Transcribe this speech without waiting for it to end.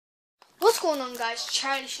going on, guys?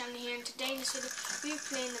 Charlie Shannon here, and today in this video we're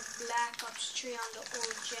playing the Black Ops 3 on the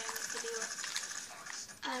old gen video.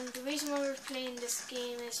 And the reason why we're playing this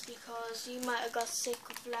game is because you might have got sick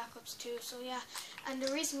of Black Ops 2, so yeah. And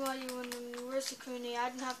the reason why you're wondering where's the Cooney, I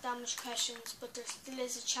didn't have that much questions, but there still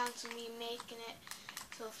is a chance of me making it.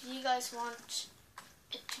 So if you guys want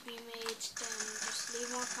it to be made, then just leave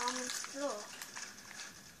more comments below.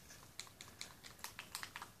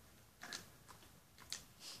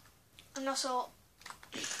 And also,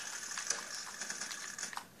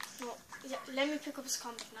 no, yeah, let me pick up his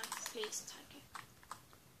comment now, please. Thank you.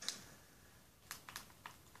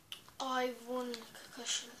 I've won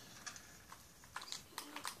concussion.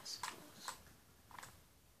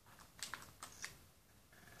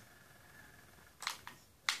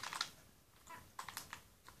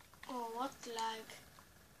 Oh, what lag.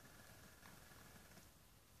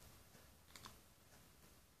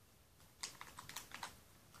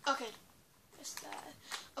 Okay.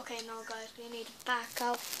 Okay, no guys, we need to back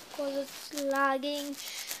up because it's lagging.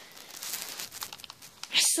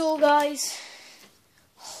 So guys,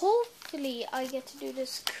 hopefully I get to do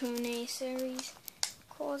this Q&A series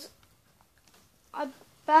because I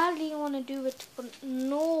badly want to do it, but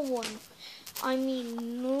no one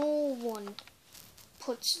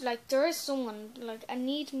puts, like, there is someone, like, I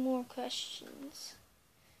need more questions.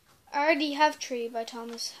 I already have 3 by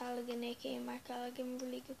Thomas Halligan, aka Mark Halligan,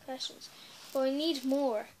 really good questions. But I need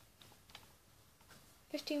more.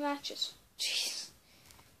 50 matches. Jeez.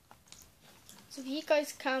 So if you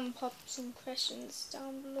guys can pop some questions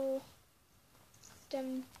down below,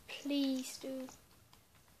 then please do.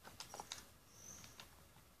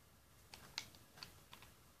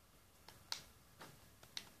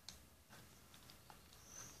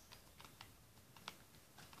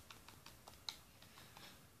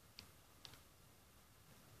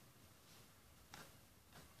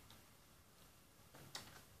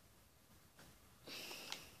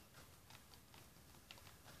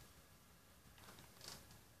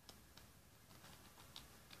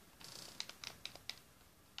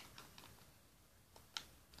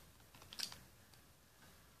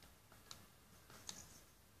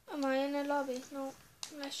 Am I in a lobby? No.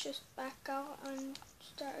 Let's just back out and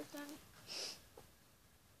start again.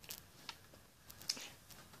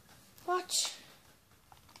 What?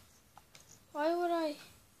 Why would I?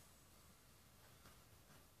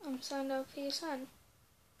 I'm signed up PSN.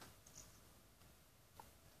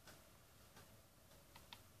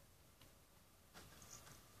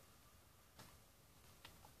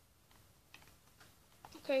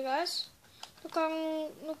 Okay guys. Look like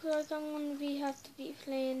I'm going to have to be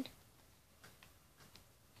playing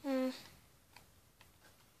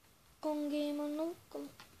gun game on local.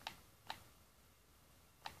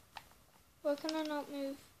 Why can I not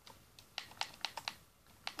move?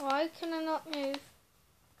 Why can I not move?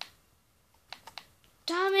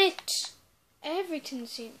 Damn it! Everything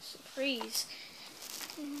seems to freeze.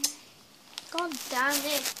 God damn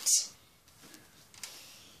it!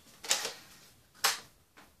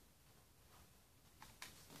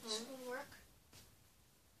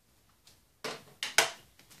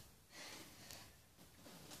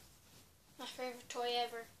 Favorite toy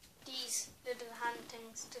ever. These little hand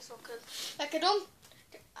things, they're so cool. Like I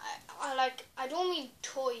don't mean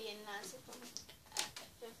toy in as if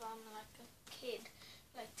I'm like a kid.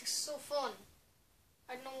 Like they're so fun.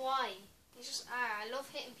 I don't know why. You just I love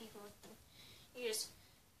hitting people with them. You just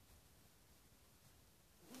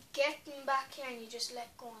get them back here and you just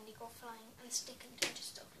let go and they go flying and stick into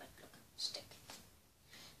stuff. Like look, stick.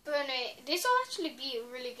 But anyway, this will actually be a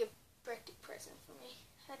really good birthday present for me.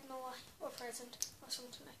 I don't know why, or present, or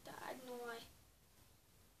something like that. I don't know why.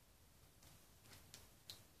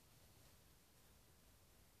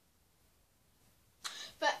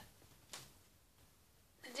 But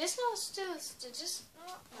this not still, just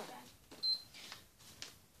not. Okay.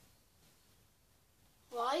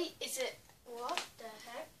 Why is it? What the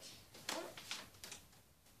heck?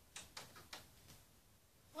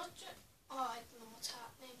 What? Oh, I don't know what's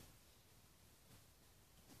happening.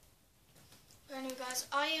 Anyway guys,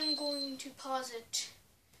 I am going to pause it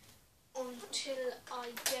until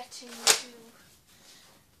I get into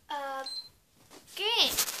a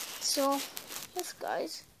game. So, yes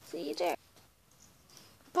guys, see you there.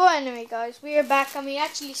 But anyway guys, we are back and we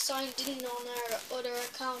actually signed in on our other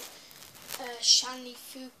account, Shanley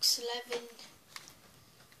Fuchs 11.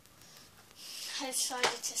 I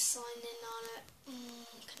decided to sign in on it,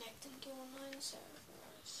 connecting to online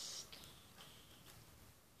servers.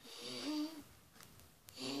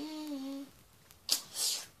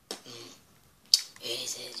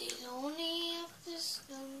 Is it the lonely of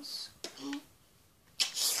distance?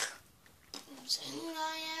 thing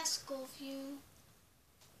I ask of you,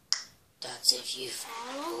 that's if you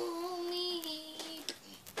follow me.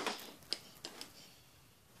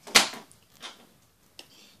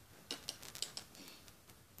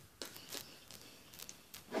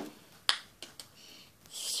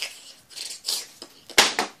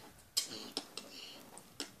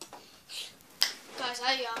 Guys,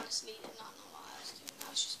 I honestly did not know what I was doing. I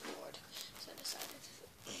was just bored, so I decided.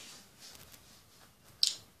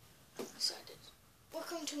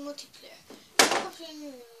 Welcome to multiplayer.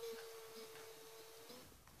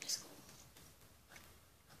 Let's go.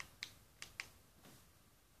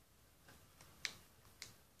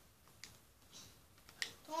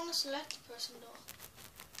 Don't want to select the person though.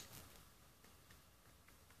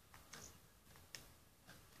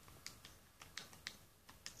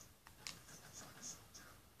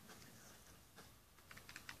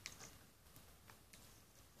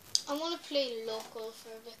 I want to play local for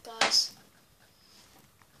a bit, guys.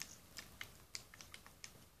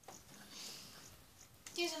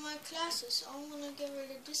 These are my classes, so I'm going to get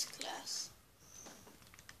rid of this class.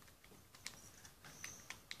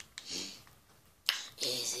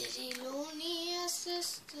 Is it a lonely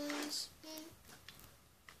assistance?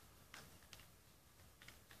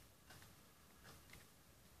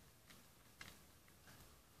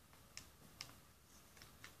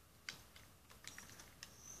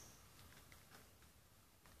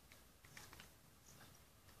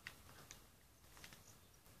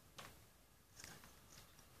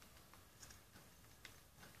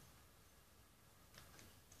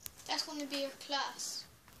 That's going to be your class.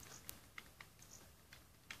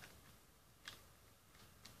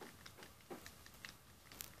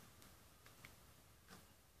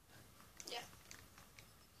 Yeah.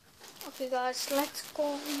 Okay guys, let's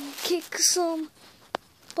go and kick some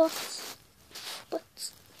butts.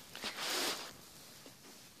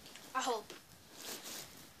 I hope.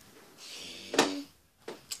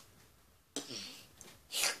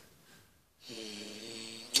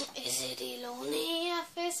 Is it a lonely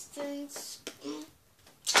assistance?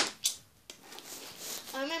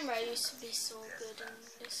 I remember I used to be so good in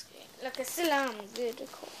this game. Like I still am good,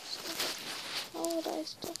 of course. How would I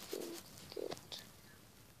stop being good?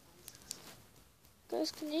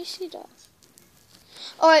 Guys, can you see that?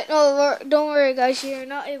 Alright, no, don't worry guys, you're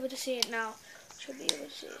not able to see it now. Should be able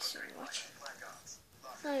to see it soon, watch.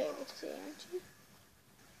 Not able to see it, aren't you?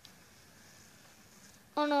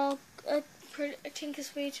 Oh no, I think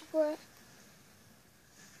it's way too bright.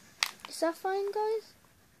 Is that fine, guys?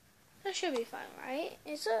 That should be fine, right?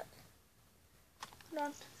 Is it? Hold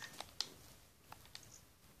on.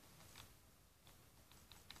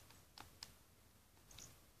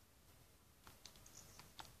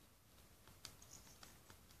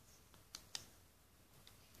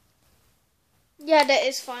 Yeah, that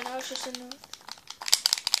is fine. I was just in the...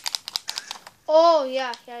 Oh,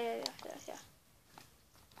 yeah. Oh,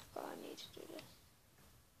 I need to do this.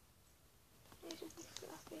 I need to be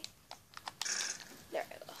fluffy. There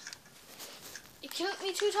we go. You killed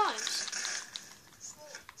me 2 times.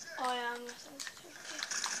 Oh, yeah, I'm sensitivity.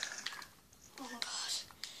 Oh my god.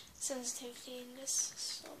 Sensitivity in this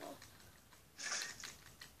is so low.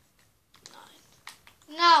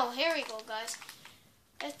 9. Now, here we go, guys.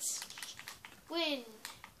 Let's win.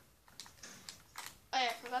 Oh yeah,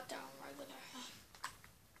 I forgot they're on regular.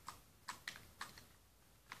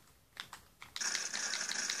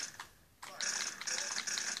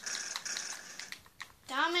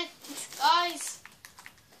 Damn it, these guys.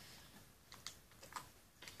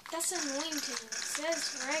 That's an annoying thing. It says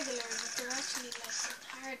regular, but they're actually like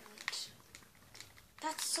hardened.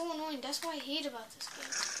 That's so annoying. That's what I hate about this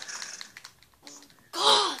game. Oh my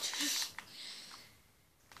god!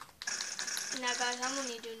 Now guys, I'm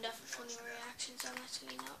only doing that for funny reactions. I'm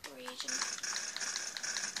actually not raging.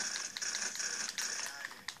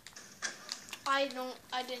 I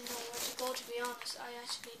didn't know where to go, to be honest. I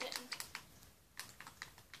actually didn't.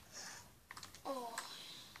 Oh.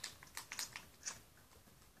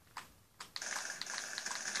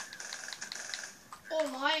 Oh,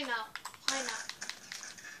 I'm high now.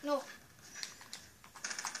 No.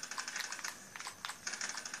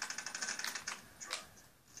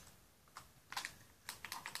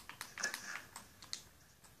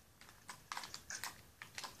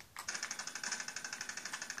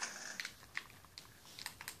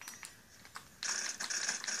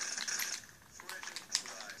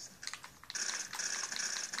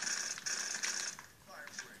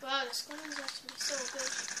 Wow, this gun is actually so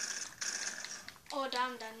good. Oh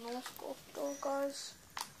damn, that no scope though, guys.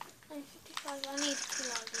 955. I need to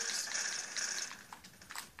kill all these.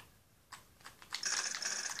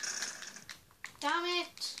 Damn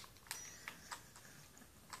it!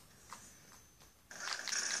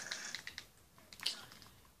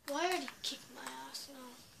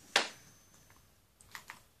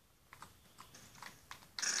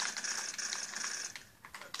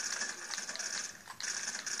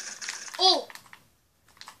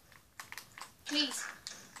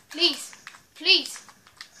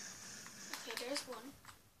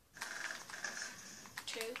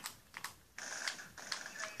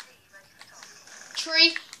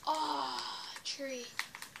 Tree. Oh, tree.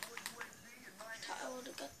 Thought I would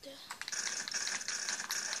have got the.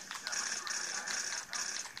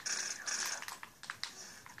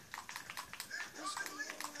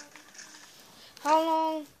 How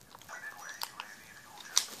long?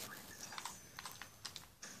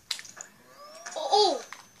 Oh!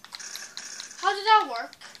 How did that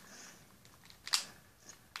work?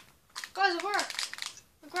 Guys, it worked.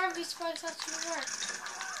 The gravity spikes actually worked.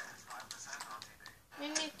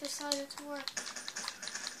 Maybe it decided to work.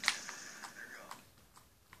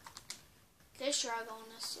 This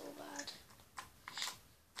dragon is so bad.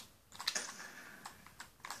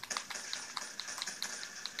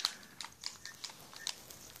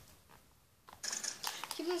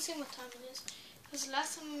 Keep on seeing what time it is. Because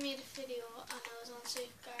last time I made a video and I was on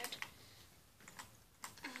safeguard.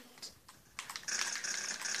 And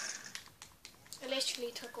it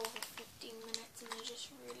literally took over 15 minutes and I just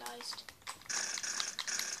realised.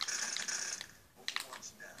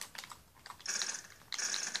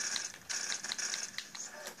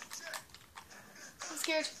 I'm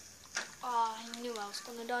scared. Oh, I knew I was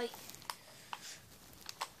gonna die.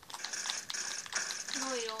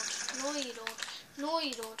 No you don't. No you don't. No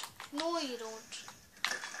you don't. No you don't.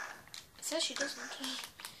 It says she doesn't.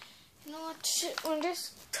 You know what? When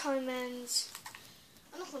this time ends,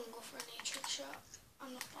 I'm not gonna go for any trick shot.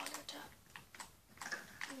 I'm not bothered that.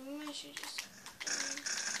 Maybe I should just.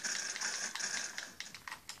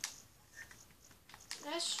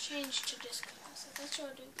 Let's change to this class. Let's try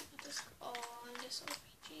to do this. Oh, and this RPG.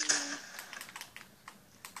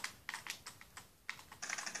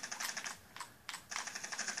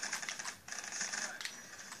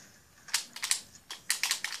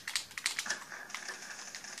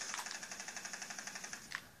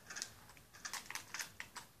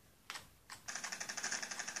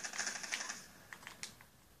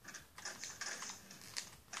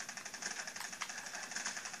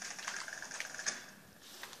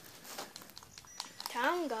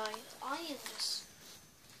 Damn guys, I am just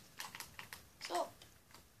so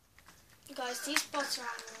guys, these bots are on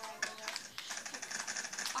the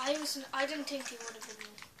regular. I didn't think they would have been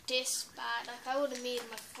this bad. Like I would have made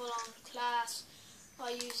my full on class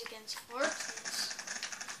I use against fortune.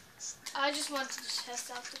 I just wanted to test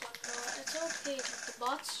out the gun though. It's okay if the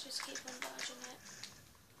bots just keep on dodging it.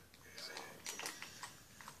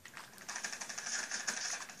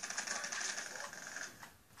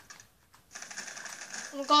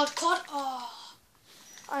 Oh my god, quad! Oh,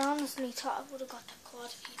 I honestly thought I would have got the quad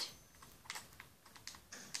feed.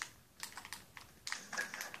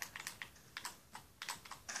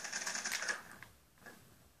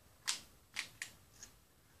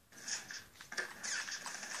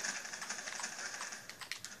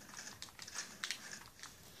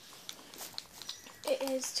 It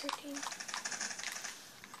is 13.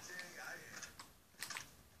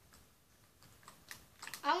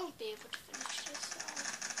 I won't be able to finish this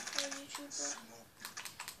for YouTube,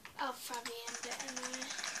 but I'll probably end it anyway.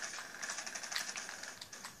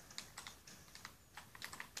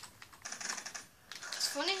 It's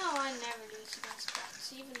funny how I never lose against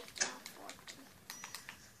bots, even if they're on 14.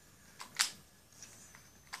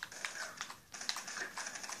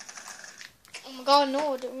 Oh my god,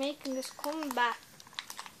 no, they're making this comeback.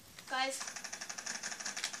 Guys.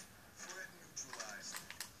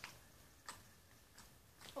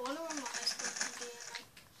 I wonder what my high score can be like.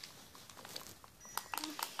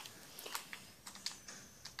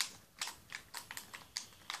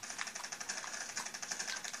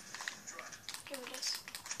 Give me this.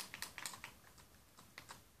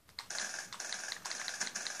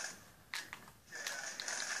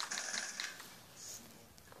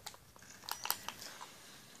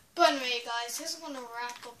 But anyway guys, this is going to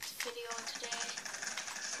wrap up the video today.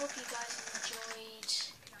 Hope you guys enjoyed.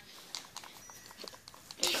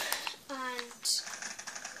 And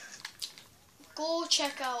go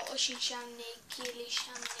check out Ushi Shamni, Keely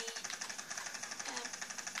Shamni,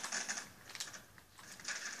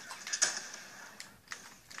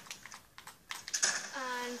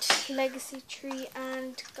 and Legacy Tree.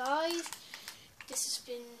 And guys, this has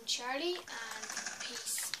been Charlie, and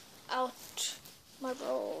peace out, my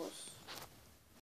bros.